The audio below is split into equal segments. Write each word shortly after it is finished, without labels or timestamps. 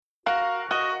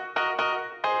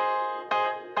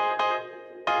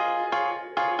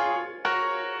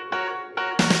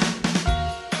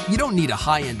don't need a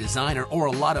high-end designer or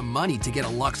a lot of money to get a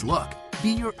luxe look.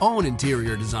 Be your own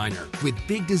interior designer with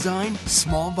big design,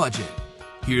 small budget.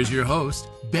 Here's your host,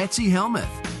 Betsy Helmuth.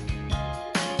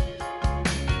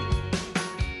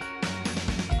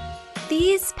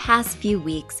 These past few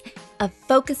weeks of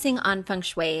focusing on Feng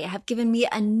Shui have given me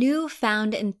a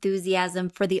newfound enthusiasm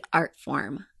for the art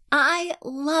form. I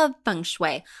love Feng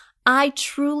Shui. I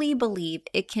truly believe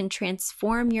it can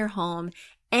transform your home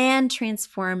and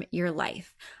transform your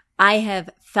life. I have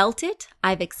felt it.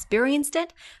 I've experienced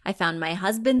it. I found my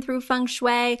husband through Feng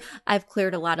Shui. I've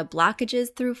cleared a lot of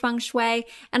blockages through Feng Shui.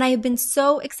 And I have been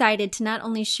so excited to not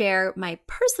only share my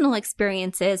personal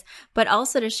experiences, but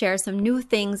also to share some new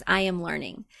things I am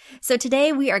learning. So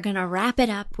today we are going to wrap it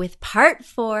up with part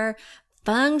 4,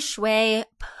 Feng Shui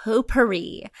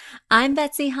Potpourri. I'm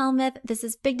Betsy Helmuth. This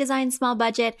is Big Design, Small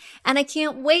Budget, and I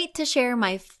can't wait to share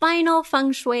my final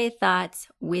Feng Shui thoughts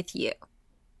with you.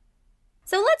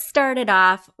 So let's start it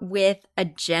off with a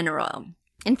general.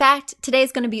 In fact,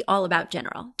 today's going to be all about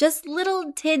general. Just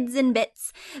little tids and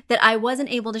bits that I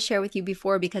wasn't able to share with you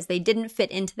before because they didn't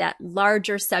fit into that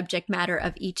larger subject matter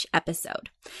of each episode.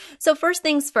 So first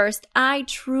things first, I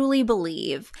truly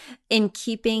believe in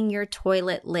keeping your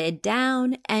toilet lid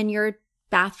down and your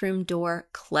bathroom door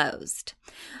closed.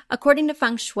 According to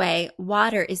Feng Shui,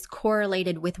 water is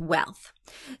correlated with wealth.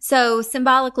 So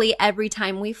symbolically, every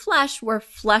time we flush, we're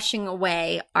flushing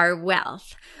away our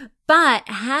wealth. But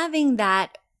having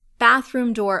that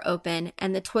bathroom door open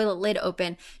and the toilet lid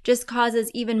open just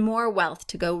causes even more wealth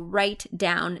to go right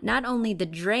down, not only the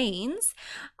drains,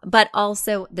 but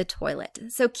also the toilet.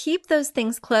 So keep those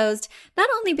things closed, not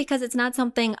only because it's not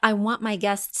something I want my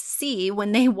guests to see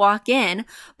when they walk in,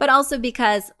 but also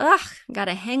because,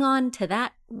 gotta hang on to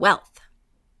that wealth.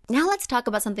 Now let's talk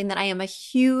about something that I am a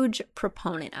huge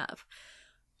proponent of.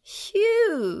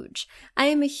 Huge. I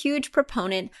am a huge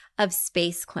proponent of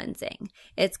space cleansing.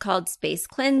 It's called space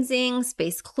cleansing,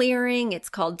 space clearing, it's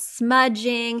called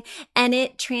smudging, and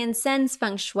it transcends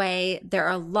Feng Shui. There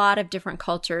are a lot of different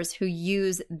cultures who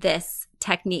use this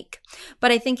technique,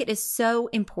 but I think it is so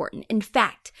important. In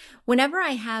fact, whenever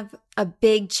I have a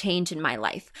big change in my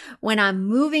life, when I'm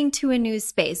moving to a new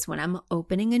space, when I'm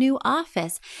opening a new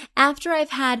office, after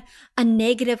I've had a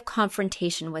negative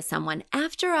confrontation with someone,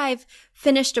 after I've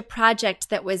finished a project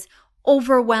that was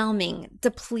overwhelming,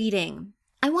 depleting,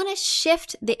 I want to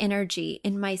shift the energy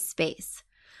in my space.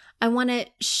 I want to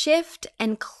shift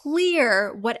and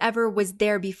clear whatever was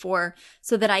there before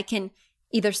so that I can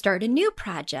either start a new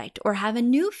project or have a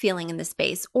new feeling in the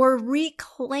space or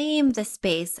reclaim the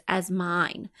space as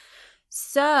mine.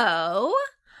 So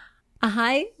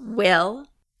I will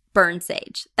burn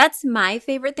sage. That's my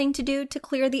favorite thing to do to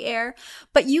clear the air,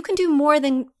 but you can do more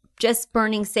than just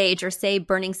burning sage or say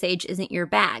burning sage isn't your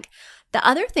bag. The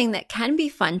other thing that can be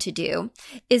fun to do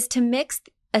is to mix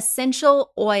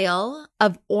essential oil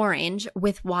of orange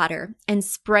with water and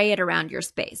spray it around your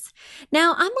space.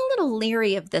 Now, I'm a little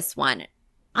leery of this one.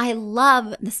 I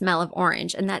love the smell of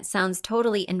orange, and that sounds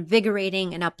totally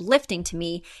invigorating and uplifting to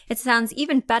me. It sounds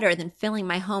even better than filling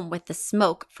my home with the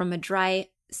smoke from a dry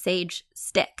sage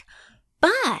stick.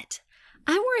 But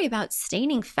I worry about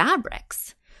staining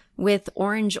fabrics with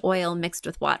orange oil mixed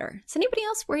with water. Is anybody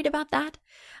else worried about that?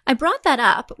 I brought that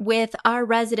up with our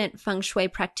resident Feng Shui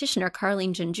practitioner,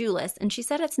 Carlene Janjulis, and she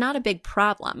said it's not a big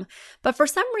problem. But for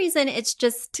some reason, it's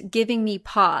just giving me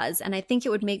pause, and I think it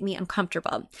would make me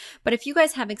uncomfortable. But if you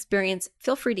guys have experience,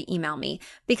 feel free to email me,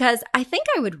 because I think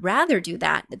I would rather do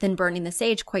that than burning the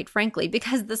sage, quite frankly,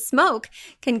 because the smoke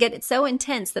can get so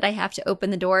intense that I have to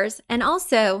open the doors. And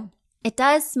also, it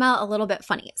does smell a little bit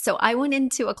funny. So I went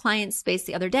into a client's space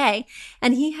the other day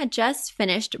and he had just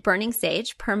finished burning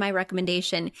sage per my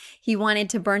recommendation. He wanted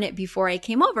to burn it before I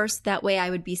came over so that way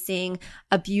I would be seeing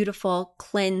a beautiful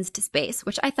cleansed space,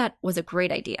 which I thought was a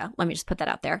great idea. Let me just put that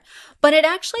out there. But it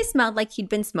actually smelled like he'd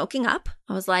been smoking up.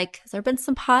 I was like, has there been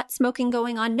some pot smoking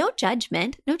going on? No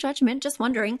judgment, just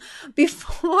wondering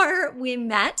before we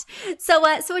met. So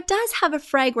it does have a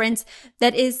fragrance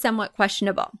that is somewhat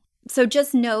questionable. So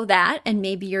just know that, and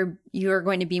maybe you're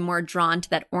going to be more drawn to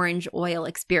that orange oil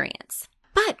experience.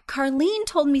 But Carlene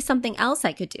told me something else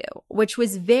I could do, which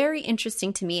was very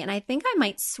interesting to me, and I think I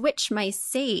might switch my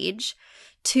sage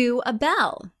to a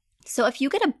bell. So if you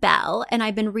get a bell, and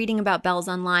I've been reading about bells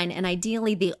online, and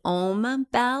ideally the Om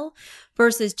bell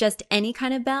versus just any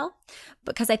kind of bell,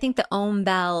 because I think the Om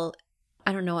bell,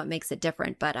 I don't know what makes it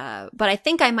different, but I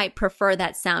think I might prefer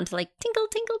that sound to like tinkle,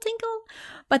 tinkle, tinkle.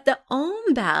 But the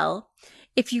Om bell,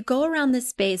 if you go around the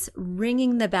space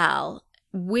ringing the bell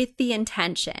with the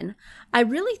intention, I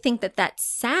really think that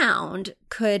sound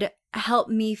could help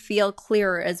me feel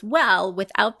clearer as well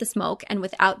without the smoke and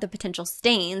without the potential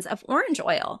stains of orange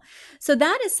oil. So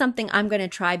that is something I'm going to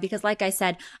try because, like I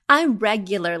said, I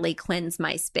regularly cleanse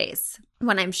my space.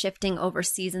 When I'm shifting over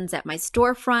seasons at my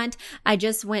storefront, I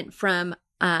just went from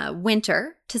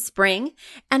winter to spring,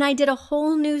 and I did a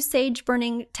whole new sage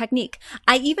burning technique.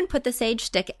 I even put the sage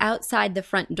stick outside the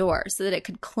front door so that it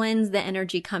could cleanse the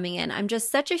energy coming in. I'm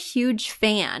just such a huge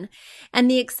fan. And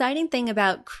the exciting thing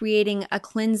about creating a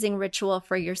cleansing ritual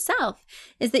for yourself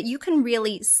is that you can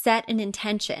really set an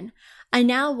intention. I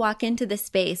now walk into the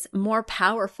space more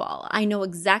powerful. I know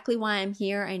exactly why I'm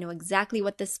here. I know exactly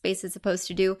what this space is supposed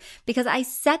to do because I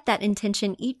set that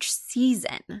intention each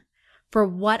season for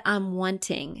what I'm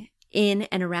wanting in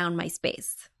and around my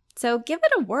space. So give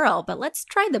it a whirl, but let's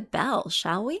try the bell,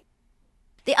 shall we?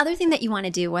 The other thing that you want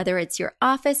to do, whether it's your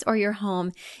office or your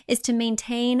home, is to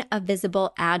maintain a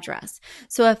visible address.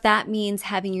 So if that means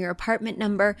having your apartment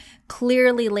number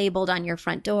clearly labeled on your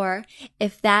front door,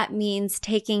 if that means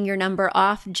taking your number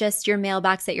off just your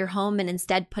mailbox at your home and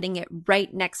instead putting it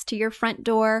right next to your front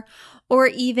door, or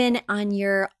even on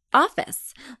your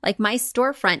office. Like my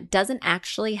storefront doesn't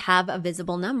actually have a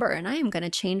visible number, and I am going to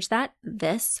change that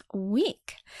this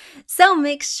week. So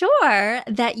make sure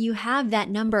that you have that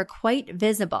number quite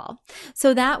visible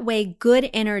so that way good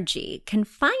energy can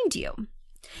find you.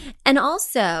 And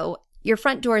also, your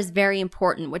front door is very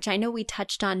important, which I know we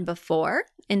touched on before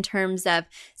in terms of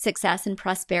success and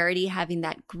prosperity, having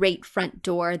that great front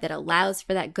door that allows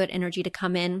for that good energy to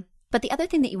come in. But the other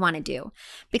thing that you want to do,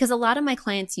 because a lot of my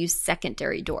clients use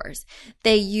secondary doors.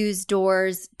 They use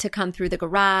doors to come through the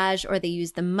garage or they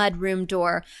use the mudroom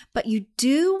door, but you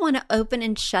do want to open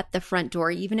and shut the front door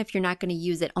even if you're not going to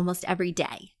use it almost every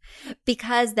day.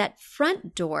 Because that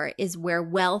front door is where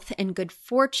wealth and good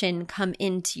fortune come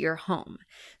into your home.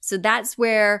 So that's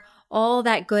where all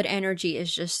that good energy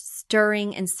is just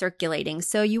stirring and circulating.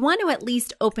 So you want to at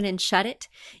least open and shut it,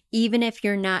 even if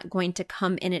you're not going to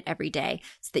come in it every day,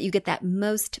 so that you get that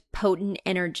most potent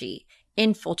energy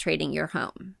infiltrating your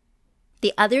home.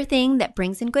 The other thing that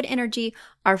brings in good energy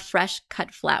are fresh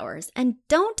cut flowers. And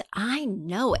don't I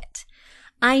know it?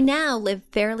 I now live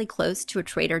fairly close to a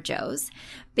Trader Joe's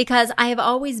because I have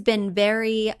always been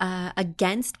very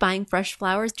against buying fresh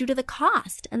flowers due to the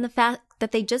cost and the fact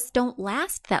that they just don't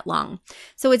last that long.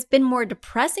 So it's been more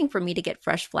depressing for me to get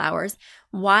fresh flowers,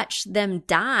 watch them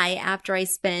die after I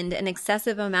spend an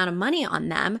excessive amount of money on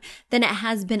them than it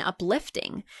has been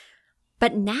uplifting.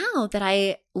 But now that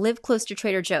I live close to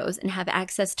Trader Joe's and have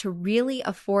access to really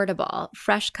affordable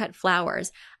fresh cut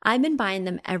flowers, I've been buying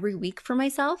them every week for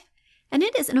myself. And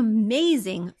it is an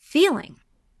amazing feeling.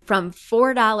 From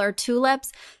 $4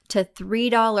 tulips to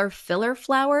 $3 filler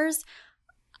flowers.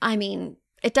 I mean,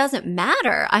 it doesn't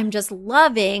matter. I'm just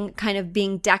loving kind of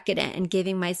being decadent and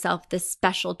giving myself this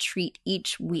special treat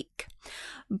each week.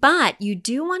 But you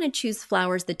do want to choose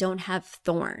flowers that don't have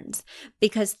thorns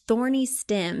because thorny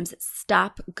stems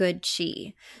stop good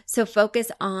chi. So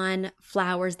focus on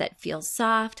flowers that feel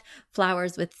soft,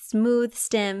 flowers with smooth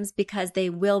stems because they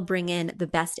will bring in the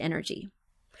best energy.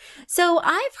 So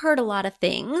I've heard a lot of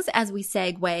things as we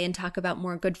segue and talk about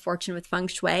more good fortune with Feng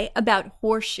Shui about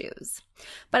horseshoes.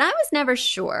 But I was never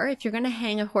sure if you're going to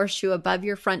hang a horseshoe above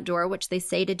your front door, which they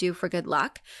say to do for good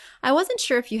luck. I wasn't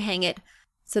sure if you hang it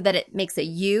so that it makes a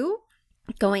U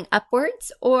going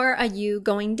upwards or a U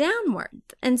going downward.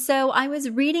 And so I was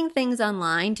reading things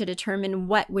online to determine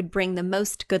what would bring the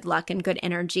most good luck and good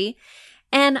energy.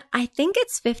 And I think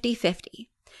it's 50-50.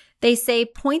 They say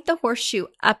point the horseshoe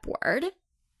upward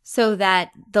so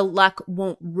that the luck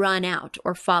won't run out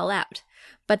or fall out.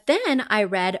 But then I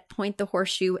read point the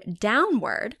horseshoe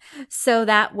downward so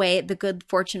that way the good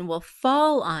fortune will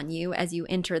fall on you as you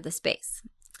enter the space.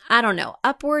 I don't know.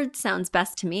 Upward sounds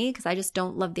best to me because I just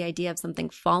don't love the idea of something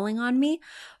falling on me.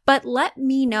 But let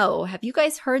me know. Have you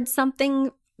guys heard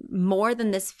something more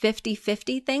than this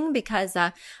 50-50 thing? Because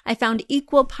I found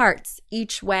equal parts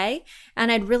each way.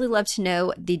 And I'd really love to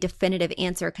know the definitive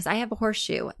answer because I have a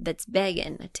horseshoe that's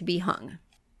begging to be hung.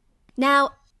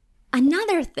 Now,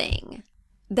 another thing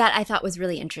that I thought was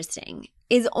really interesting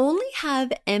is only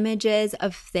have images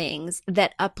of things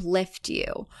that uplift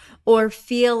you or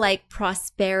feel like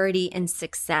prosperity and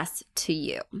success to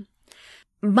you.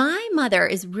 My mother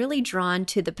is really drawn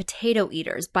to The Potato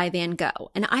Eaters by Van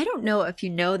Gogh. And I don't know if you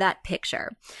know that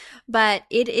picture, but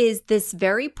it is this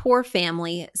very poor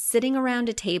family sitting around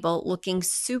a table looking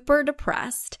super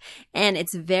depressed, and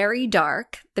it's very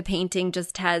dark. The painting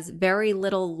just has very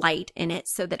little light in it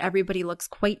so that everybody looks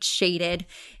quite shaded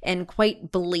and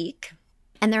quite bleak.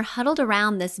 and they're huddled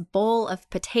around this bowl of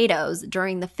potatoes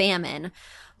during the famine,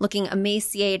 looking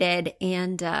emaciated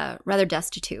and rather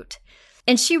destitute.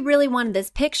 And she really wanted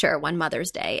this picture one Mother's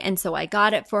Day. And so I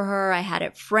got it for her. I had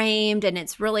it framed, and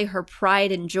it's really her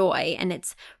pride and joy. And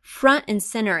it's front and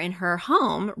center in her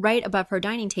home, right above her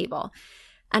dining table.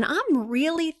 And I'm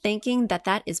really thinking that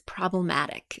that is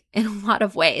problematic in a lot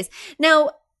of ways. Now,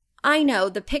 I know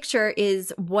the picture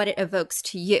is what it evokes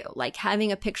to you. Like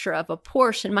having a picture of a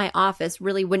Porsche in my office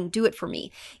really wouldn't do it for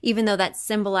me. Even though that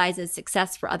symbolizes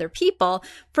success for other people,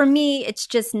 for me, it's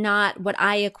just not what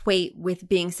I equate with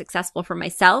being successful for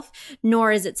myself,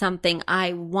 nor is it something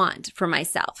I want for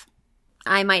myself.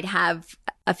 I might have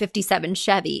a 57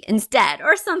 Chevy instead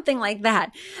or something like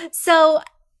that. So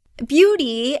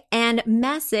beauty and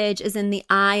message is in the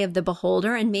eye of the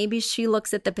beholder, and maybe she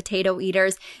looks at the potato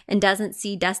eaters and doesn't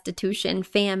see destitution,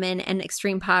 famine, and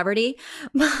extreme poverty,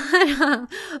 but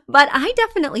I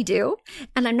definitely do,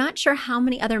 and I'm not sure how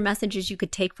many other messages you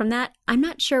could take from that. I'm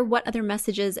not sure what other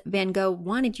messages Van Gogh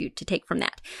wanted you to take from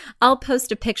that. I'll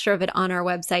post a picture of it on our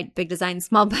website,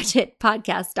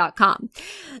 bigdesignsmallbudgetpodcast.com.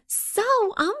 So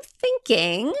I'm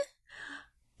thinking,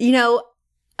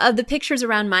 of the pictures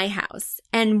around my house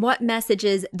and what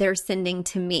messages they're sending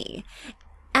to me.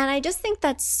 And I just think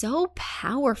that's so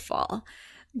powerful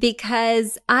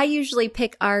because I usually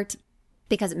pick art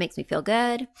because it makes me feel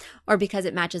good or because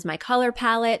it matches my color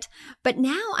palette. But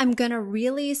now I'm going to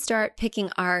really start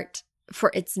picking art for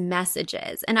its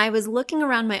messages. And I was looking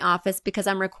around my office because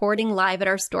I'm recording live at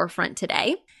our storefront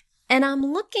today. And I'm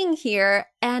looking here,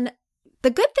 and the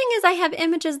good thing is I have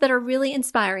images that are really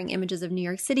inspiring, images of New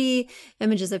York City,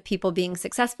 images of people being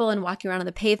successful and walking around on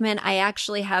the pavement. I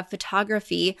actually have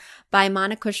photography by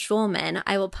Monica Schulman.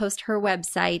 I will post her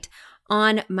website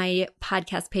on my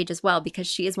podcast page as well because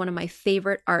she is one of my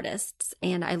favorite artists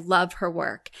and I love her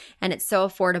work and it's so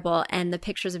affordable and the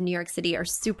pictures of New York City are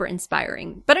super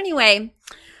inspiring. But anyway,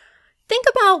 think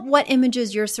about what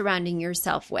images you're surrounding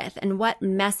yourself with and what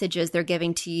messages they're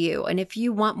giving to you. And if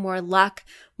you want more luck,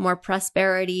 more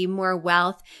prosperity, more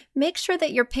wealth, make sure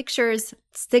that your pictures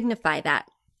signify that.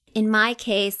 In my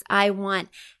case, I want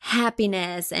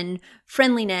happiness and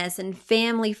friendliness and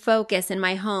family focus in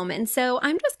my home. And so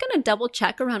I'm just going to double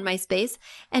check around my space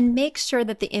and make sure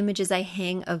that the images I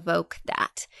hang evoke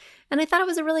that. And I thought it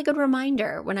was a really good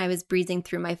reminder when I was breezing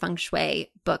through my Feng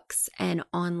Shui books and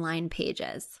online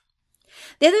pages.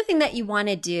 The other thing that you want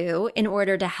to do in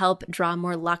order to help draw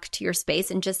more luck to your space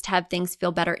and just have things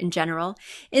feel better in general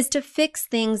is to fix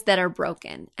things that are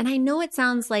broken. And I know it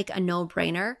sounds like a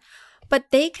no-brainer,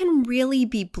 but they can really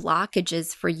be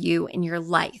blockages for you in your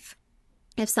life.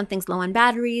 If something's low on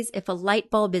batteries, if a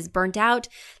light bulb is burnt out,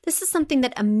 this is something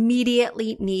that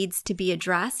immediately needs to be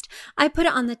addressed. I put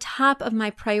it on the top of my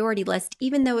priority list,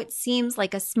 even though it seems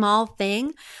like a small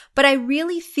thing, but I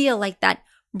really feel like that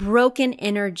broken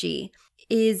energy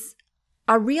is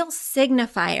a real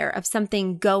signifier of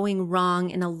something going wrong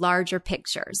in a larger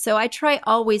picture. So I try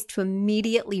always to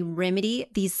immediately remedy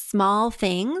these small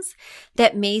things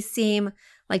that may seem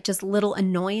like just little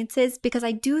annoyances because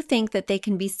I do think that they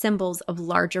can be symbols of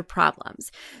larger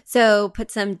problems. So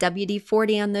put some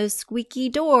WD-40 on those squeaky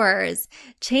doors,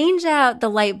 change out the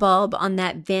light bulb on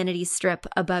that vanity strip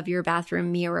above your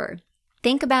bathroom mirror.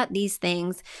 Think about these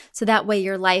things so that way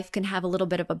your life can have a little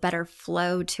bit of a better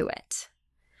flow to it.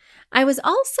 I was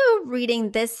also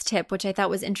reading this tip, which I thought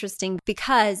was interesting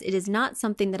because it is not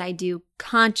something that I do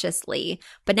consciously,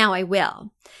 but now I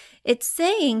will. It's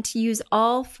saying to use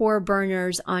all 4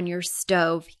 burners on your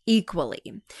stove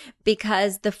equally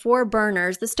because the 4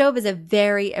 burners, the stove is a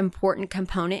very important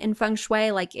component in Feng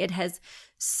Shui. Like it has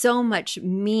so much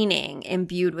meaning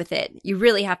imbued with it. You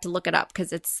really have to look it up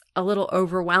because it's a little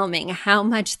overwhelming how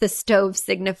much the stove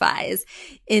signifies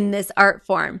in this art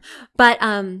form.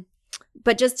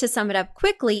 But just to sum it up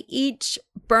quickly, each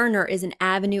burner is an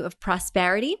avenue of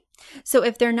prosperity. So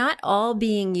if they're not all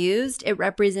being used, it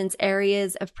represents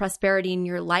areas of prosperity in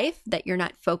your life that you're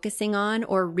not focusing on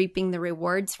or reaping the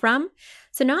rewards from.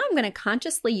 So now I'm going to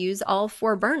consciously use all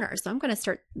 4 burners. So I'm going to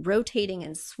start rotating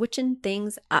and switching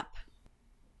things up.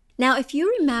 Now, if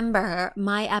you remember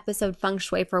my episode Feng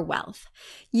Shui for Wealth,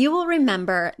 you will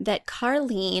remember that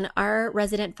Carlene, our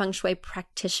resident Feng Shui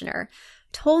practitioner,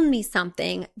 told me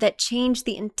something that changed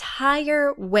the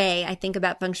entire way I think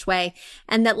about Feng Shui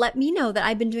and that let me know that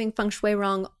I've been doing Feng Shui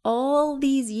wrong all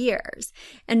these years.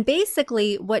 And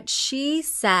basically what she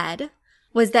said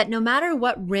was that no matter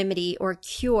what remedy or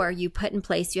cure you put in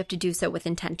place, you have to do so with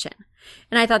intention.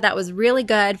 And I thought that was really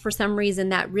good. For some reason,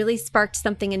 that really sparked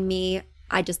something in me.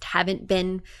 I just haven't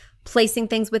been placing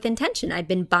things with intention. I've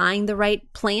been buying the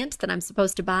right plant that I'm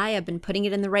supposed to buy. I've been putting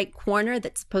it in the right corner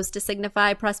that's supposed to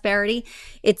signify prosperity.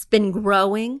 It's been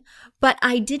growing, but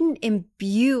I didn't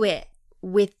imbue it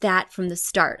with that from the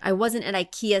start. I wasn't at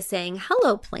IKEA saying,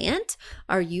 hello, plant.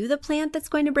 Are you the plant that's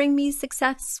going to bring me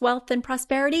success, wealth, and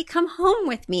prosperity? Come home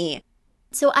with me.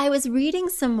 So I was reading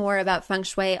some more about Feng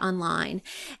Shui online,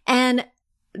 and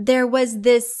there was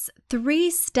this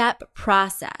 3-step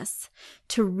process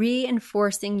to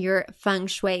reinforcing your Feng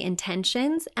Shui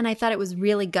intentions, and I thought it was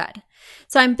really good.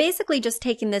 So I'm basically just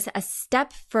taking this a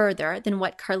step further than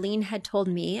what Carlene had told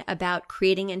me about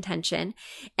creating intention,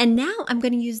 and now I'm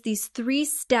going to use these 3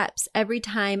 steps every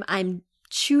time I'm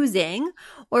choosing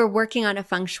or working on a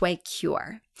Feng Shui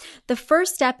cure. The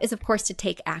first step is, of course, to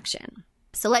take action.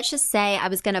 So let's just say I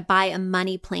was going to buy a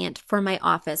money plant for my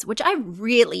office, which I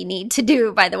really need to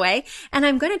do, by the way, and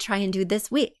I'm going to try and do this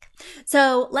week.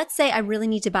 So let's say I really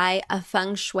need to buy a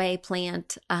Feng Shui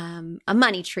plant, a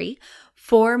money tree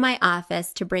for my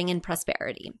office to bring in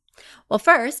prosperity. Well,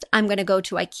 first, I'm going to go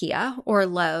to IKEA or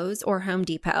Lowe's or Home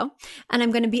Depot, and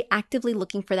I'm going to be actively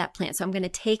looking for that plant. So I'm going to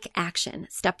take action.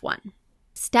 Step 1.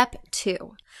 Step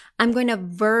 2, I'm going to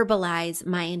verbalize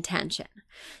my intention.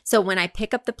 So when I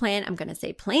pick up the plant, I'm going to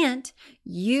say, plant,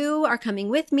 you are coming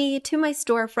with me to my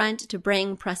storefront to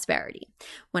bring prosperity.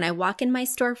 When I walk in my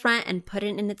storefront and put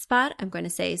it in its spot, I'm going to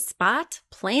say, spot,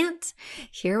 plant,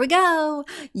 here we go.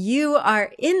 You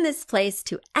are in this place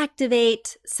to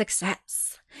activate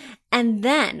success. And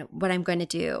then what I'm going to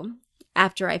do,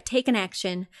 after I've taken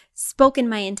action, spoken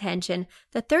my intention,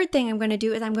 the third thing I'm going to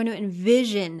do is I'm going to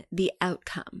envision the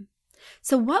outcome.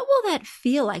 So what will that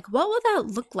feel like? What will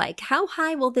that look like? How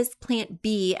high will this plant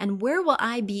be? And where will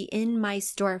I be in my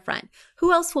storefront?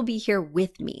 Who else will be here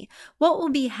with me? What will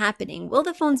be happening? Will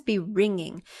the phones be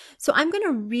ringing? So I'm going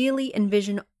to really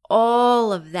envision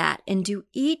all of that and do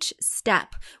each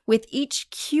step with each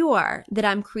cure that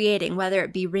I'm creating, whether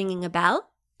it be ringing a bell,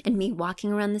 and me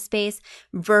walking around the space,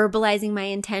 verbalizing my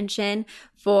intention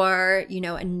for,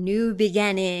 a new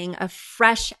beginning, a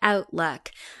fresh outlook.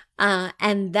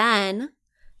 And then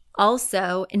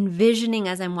also envisioning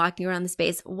as I'm walking around the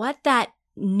space, what that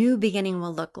new beginning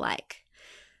will look like.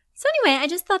 So anyway, I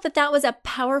just thought that was a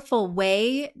powerful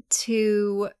way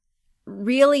to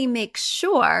really make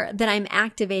sure that I'm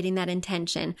activating that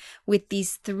intention with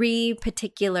these 3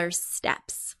 particular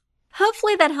steps.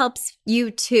 Hopefully that helps you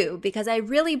too, because I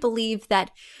really believe that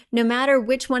no matter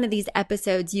which one of these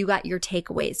episodes you got your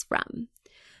takeaways from,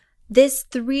 this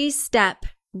 3-step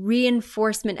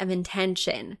reinforcement of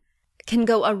intention can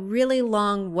go a really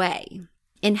long way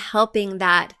in helping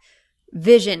that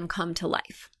vision come to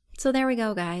life. So there we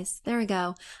go, guys. There we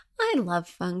go. I love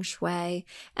Feng Shui,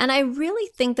 and I really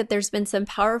think that there's been some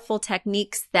powerful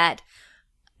techniques that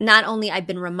not only I've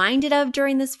been reminded of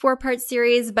during this 4-part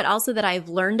series, but also that I've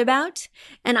learned about.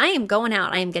 And I am going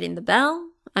out. I am getting the bell.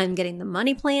 I'm getting the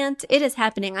money plant. It is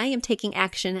happening. I am taking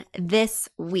action this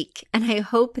week, and I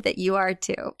hope that you are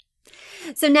too.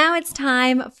 So now it's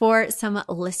time for some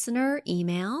listener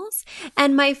emails.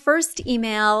 And my first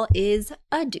email is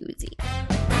a doozy.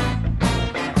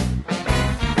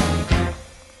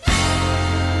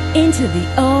 Into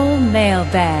the old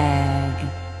mailbag.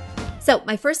 So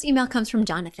my first email comes from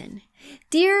Jonathan.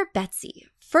 Dear Betsy,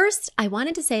 first, I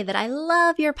wanted to say that I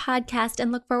love your podcast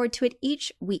and look forward to it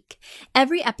each week.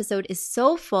 Every episode is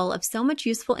so full of so much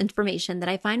useful information that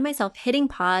I find myself hitting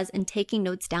pause and taking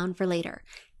notes down for later.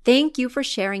 Thank you for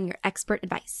sharing your expert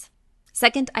advice.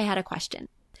 Second, I had a question.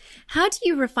 How do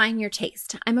you refine your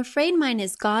taste? I'm afraid mine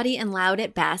is gaudy and loud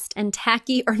at best and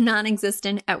tacky or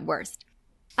non-existent at worst.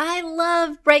 I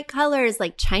love bright colors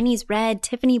like Chinese red,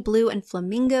 Tiffany blue, and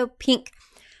flamingo pink.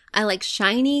 I like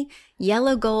shiny,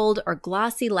 yellow gold, or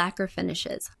glossy lacquer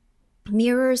finishes.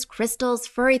 Mirrors, crystals,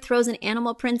 furry throws, and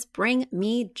animal prints bring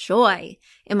me joy.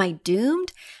 Am I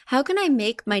doomed? How can I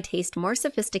make my taste more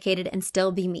sophisticated and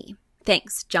still be me?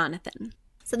 Thanks, Jonathan.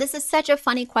 So this is such a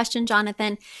funny question,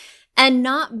 Jonathan, and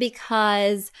not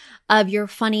because of your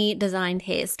funny design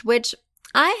taste, which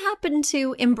I happen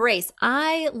to embrace.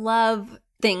 I love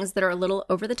things that are a little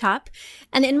over the top.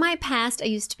 And in my past, I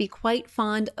used to be quite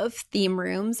fond of theme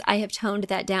rooms. I have toned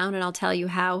that down, and I'll tell you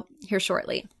how here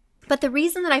shortly. But the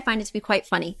reason that I find it to be quite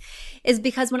funny is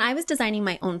because when I was designing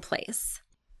my own place,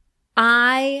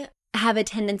 I have a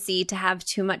tendency to have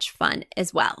too much fun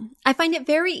as well. I find it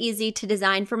very easy to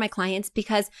design for my clients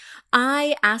because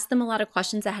I ask them a lot of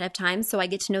questions ahead of time, so I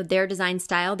get to know their design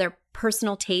style, their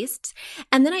personal tastes,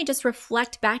 and then I just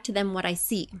reflect back to them what I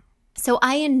see. So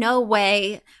I in no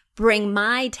way bring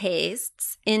my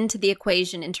tastes into the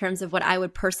equation in terms of what I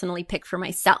would personally pick for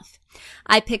myself.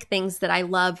 I pick things that I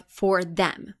love for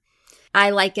them. I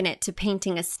liken it to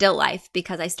painting a still life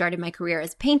because I started my career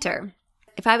as a painter.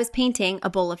 If I was painting a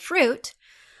bowl of fruit,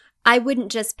 I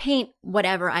wouldn't just paint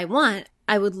whatever I want.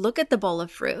 I would look at the bowl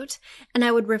of fruit and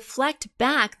I would reflect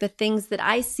back the things that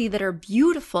I see that are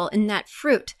beautiful in that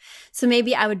fruit. So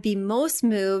maybe I would be most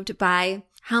moved by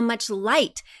how much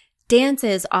light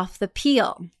dances off the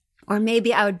peel. Or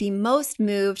maybe I would be most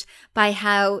moved by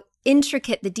how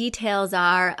intricate the details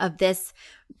are of this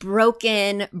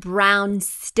broken brown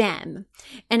stem.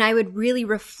 And I would really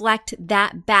reflect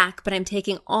that back, but I'm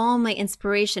taking all my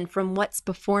inspiration from what's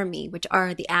before me, which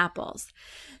are the apples.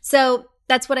 So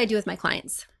that's what I do with my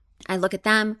clients. I look at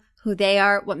them, who they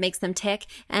are, what makes them tick,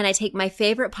 and I take my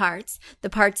favorite parts, the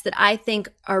parts that I think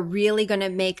are really going to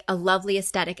make a lovely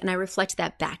aesthetic, and I reflect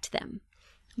that back to them.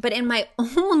 But in my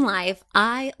own life,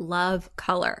 I love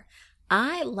color.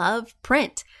 I love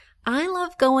print. I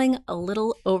love going a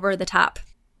little over the top.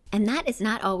 And that is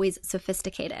not always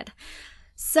sophisticated.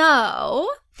 So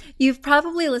you've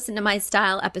probably listened to my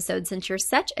style episode since you're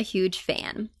such a huge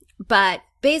fan. But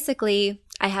basically,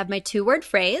 I have my 2-word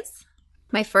phrase.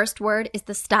 My first word is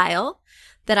the style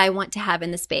that I want to have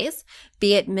in the space,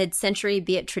 be it mid-century,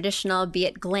 be it traditional, be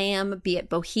it glam, be it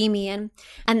bohemian.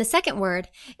 And the second word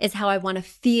is how I want to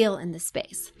feel in the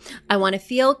space. I want to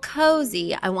feel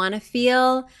cozy. I want to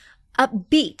feel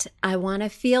upbeat. I want to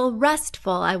feel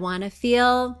restful. I want to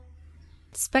feel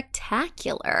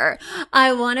spectacular.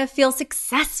 I want to feel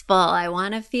successful. I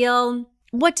want to feel,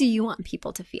 what do you want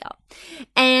people to feel?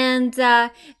 And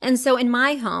so in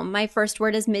my home, my first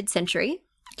word is mid-century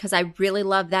because I really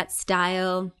love that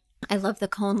style. I love the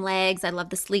cone legs. I love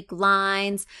the sleek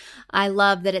lines. I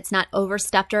love that it's not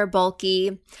overstuffed or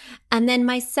bulky. And then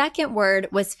my second word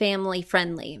was family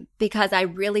friendly because I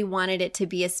really wanted it to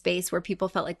be a space where people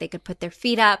felt like they could put their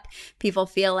feet up. People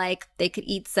feel like they could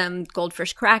eat some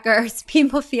goldfish crackers.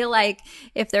 People feel like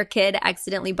if their kid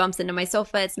accidentally bumps into my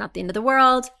sofa, it's not the end of the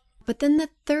world. But then the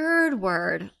third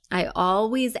word I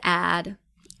always add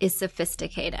is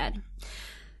sophisticated.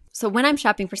 So when I'm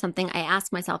shopping for something, I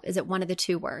ask myself, is it one of the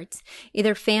 2 words,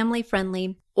 either family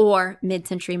friendly or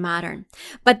mid-century modern?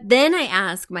 But then I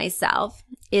ask myself,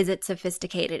 is it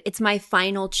sophisticated? It's my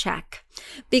final check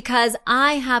because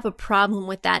I have a problem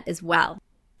with that as well.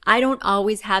 I don't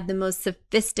always have the most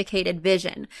sophisticated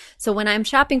vision. So when I'm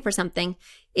shopping for something,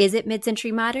 is it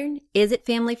mid-century modern? Is it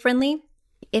family friendly?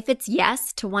 If it's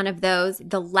yes to one of those,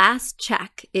 the last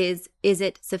check is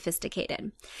it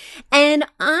sophisticated? And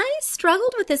I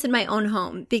struggled with this in my own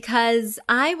home because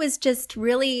I was just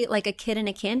really like a kid in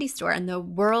a candy store and the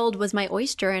world was my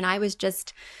oyster and I was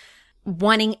just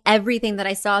wanting everything that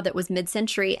I saw that was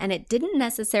mid-century and it didn't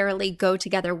necessarily go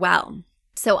together well.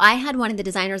 So I had one of the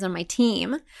designers on my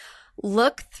team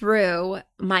look through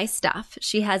my stuff.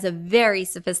 She has a very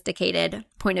sophisticated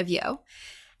point of view.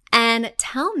 And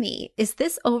tell me, is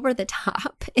this over the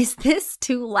top? Is this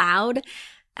too loud?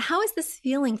 How is this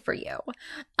feeling for you?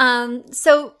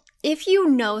 So if you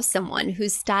know someone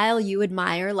whose style you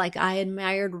admire, like I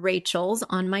admired Rachel's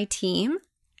on my team,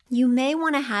 you may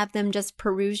want to have them just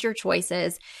peruse your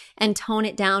choices and tone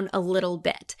it down a little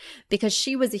bit because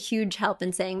she was a huge help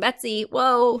in saying, Betsy,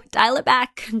 whoa, dial it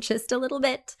back just a little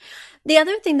bit. The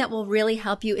other thing that will really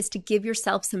help you is to give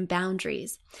yourself some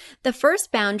boundaries. The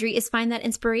first boundary is find that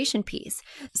inspiration piece.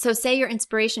 So say your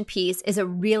inspiration piece is a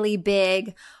really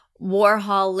big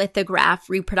Warhol lithograph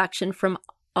reproduction from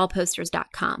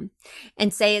allposters.com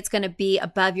and say it's going to be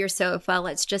above your sofa.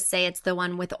 Let's just say it's the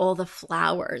one with all the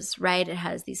flowers, right? It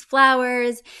has these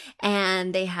flowers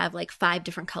and they have like 5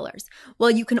 different colors.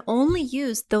 Well, you can only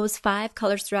use those 5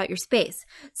 colors throughout your space.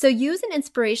 So use an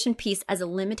inspiration piece as a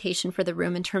limitation for the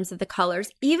room in terms of the colors.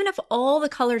 Even if all the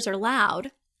colors are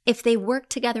loud, if they work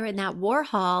together in that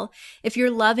Warhol, if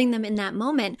you're loving them in that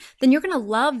moment, then you're going to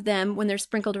love them when they're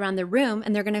sprinkled around the room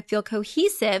and they're going to feel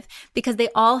cohesive because they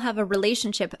all have a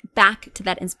relationship back to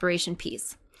that inspiration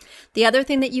piece. The other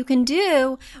thing that you can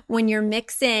do when you're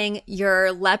mixing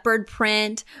your leopard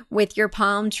print with your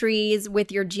palm trees,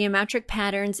 with your geometric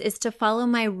patterns, is to follow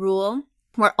my rule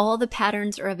where all the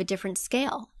patterns are of a different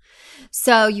scale.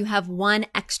 So you have 1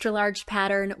 extra large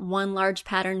pattern, 1 large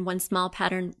pattern, 1 small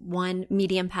pattern, 1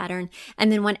 medium pattern,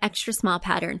 and then 1 extra small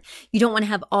pattern. You don't want to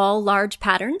have all large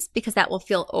patterns because that will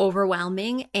feel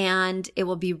overwhelming and it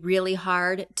will be really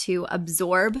hard to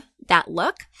absorb that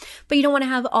look. But you don't want to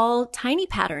have all tiny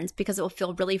patterns because it will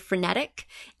feel really frenetic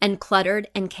and cluttered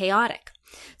and chaotic.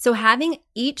 So having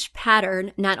each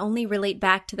pattern not only relate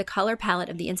back to the color palette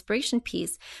of the inspiration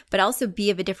piece, but also be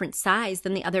of a different size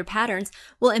than the other patterns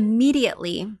will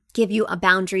immediately give you a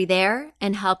boundary there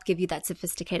and help give you that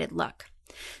sophisticated look.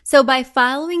 So by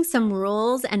following some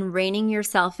rules and reining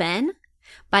yourself in,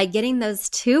 By getting those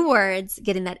 2 words,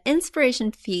 getting that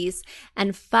inspiration piece,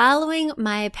 and following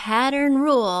my pattern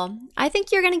rule, I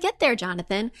think you're going to get there,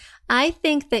 Jonathan. I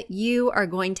think that you are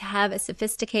going to have a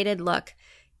sophisticated look,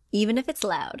 even if it's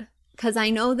loud, because I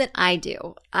know that I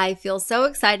do. I feel so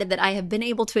excited that I have been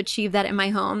able to achieve that in my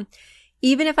home,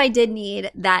 even if I did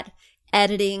need that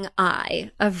editing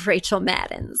eye of Rachel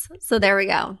Madden's. So there we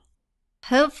go.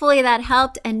 Hopefully that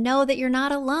helped, and know that you're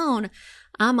not alone.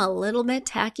 I'm a little bit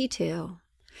tacky too.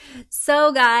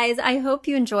 So guys, I hope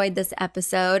you enjoyed this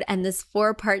episode and this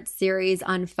 4-part series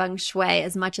on Feng Shui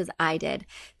as much as I did.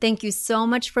 Thank you so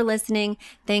much for listening.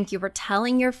 Thank you for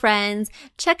telling your friends.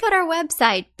 Check out our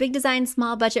website,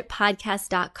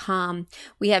 bigdesignsmallbudgetpodcast.com.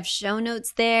 We have show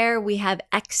notes there. We have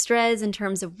extras in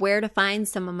terms of where to find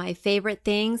some of my favorite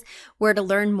things, where to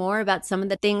learn more about some of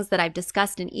the things that I've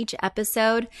discussed in each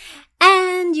episode.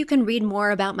 And you can read more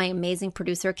about my amazing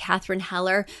producer, Catherine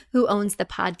Heller, who owns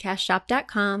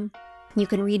thepodcastshop.com. You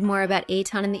can read more about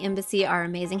Aton and the Embassy, our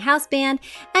amazing house band,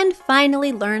 and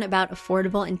finally learn about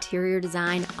Affordable Interior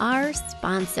Design, our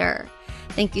sponsor.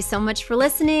 Thank you so much for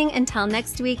listening. Until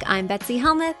next week, I'm Betsy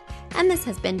Helmuth, and this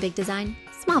has been Big Design,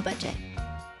 Small Budget.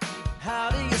 How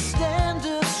do you stand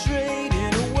up straight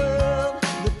in a world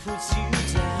that puts you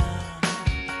down?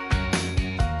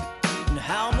 And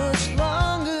how much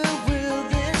longer will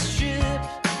this ship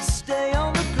stay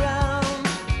on the ground?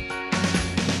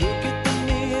 Look at the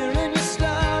mirror and you're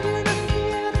starting to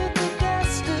fear that the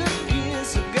best of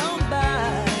years have gone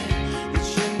by,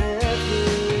 that you're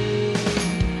never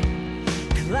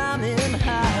climbing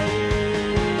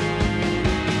higher.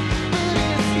 But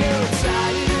if you're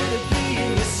tired of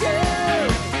being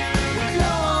yourself, well, go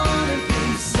on and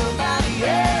be somebody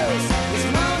else. As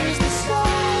long as the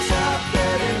stars are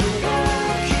there and the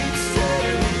world keeps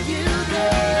turning, you know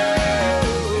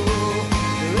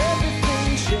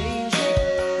everything changes.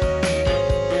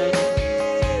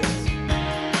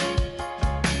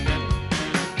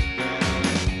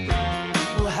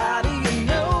 Well, how do you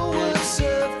know what's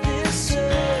of this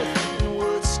earth and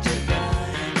what's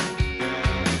divine?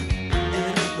 And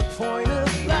if the point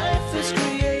of life is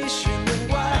creation, then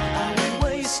why are we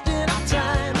wasting our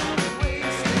time?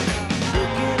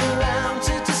 Looking around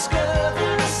to discover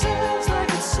ourselves like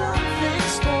it's some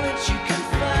fixed point you can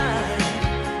find.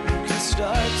 You can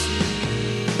start to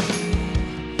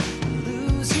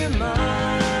lose your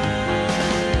mind.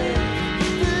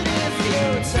 But if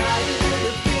you're tired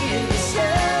of being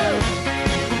yourself,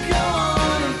 well, go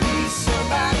on and be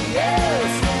somebody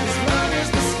else. As long as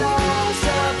the stars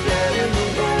are there and the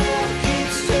world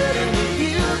keeps turning,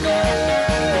 you know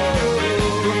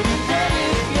that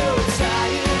if you're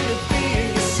tired of being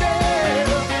yourself,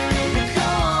 well, go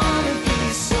on and be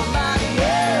somebody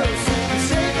else.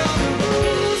 Take all the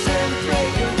rules and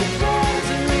break them, the plans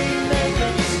and remake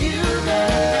them, 'cause you know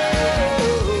that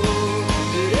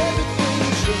everything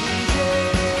changes.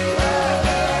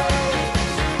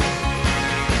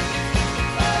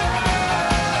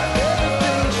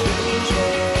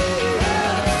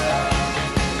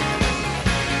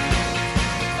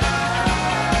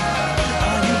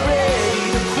 Are you ready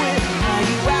to quit? Are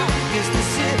you out? Is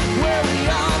this it? Where we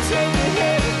all take a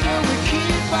hit, but we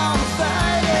keep on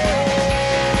fighting?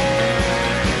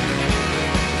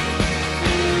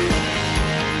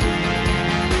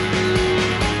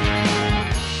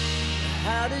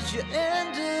 How did you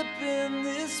end up in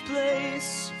this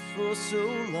place for so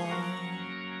long?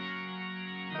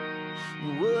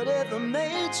 Whatever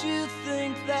made you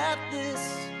think that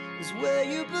this is where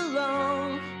you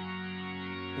belong?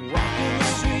 Walking the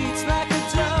streets like a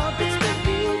dog that's been